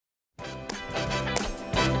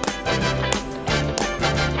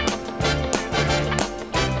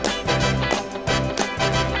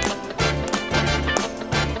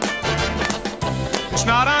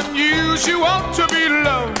unusual to be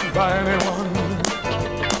loved by anyone.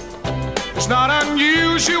 It's not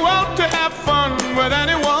unusual to have fun with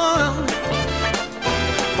anyone.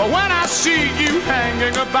 But when I see you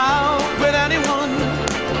hanging about with anyone,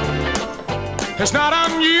 it's not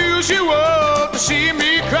unusual to see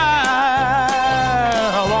me cry.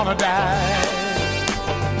 I wanna die.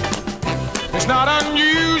 It's not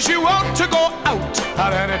unusual to go out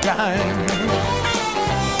at any time.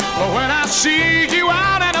 But when I see you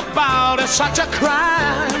out and about, it's such a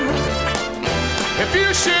crime. If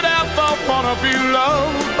you should ever wanna be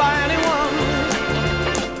loved by anyone,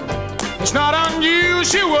 it's not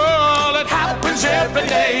unusual, it happens every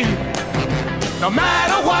day. No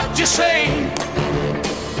matter what you say,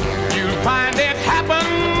 you'll find it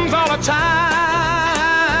happens all the time.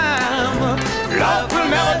 Love will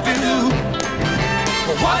never do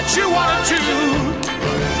what you want to do.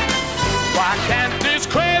 Why can't this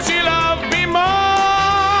crazy love be more?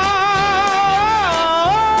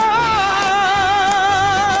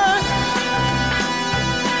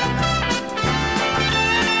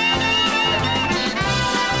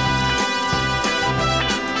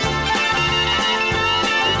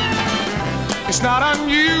 It's not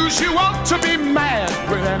unusual to be mad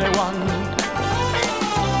with anyone.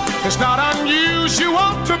 It's not unusual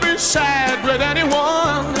to be sad with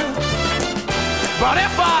anyone. But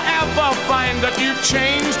if I ever find that you've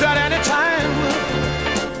changed at any time,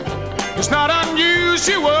 it's not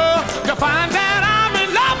unusual to find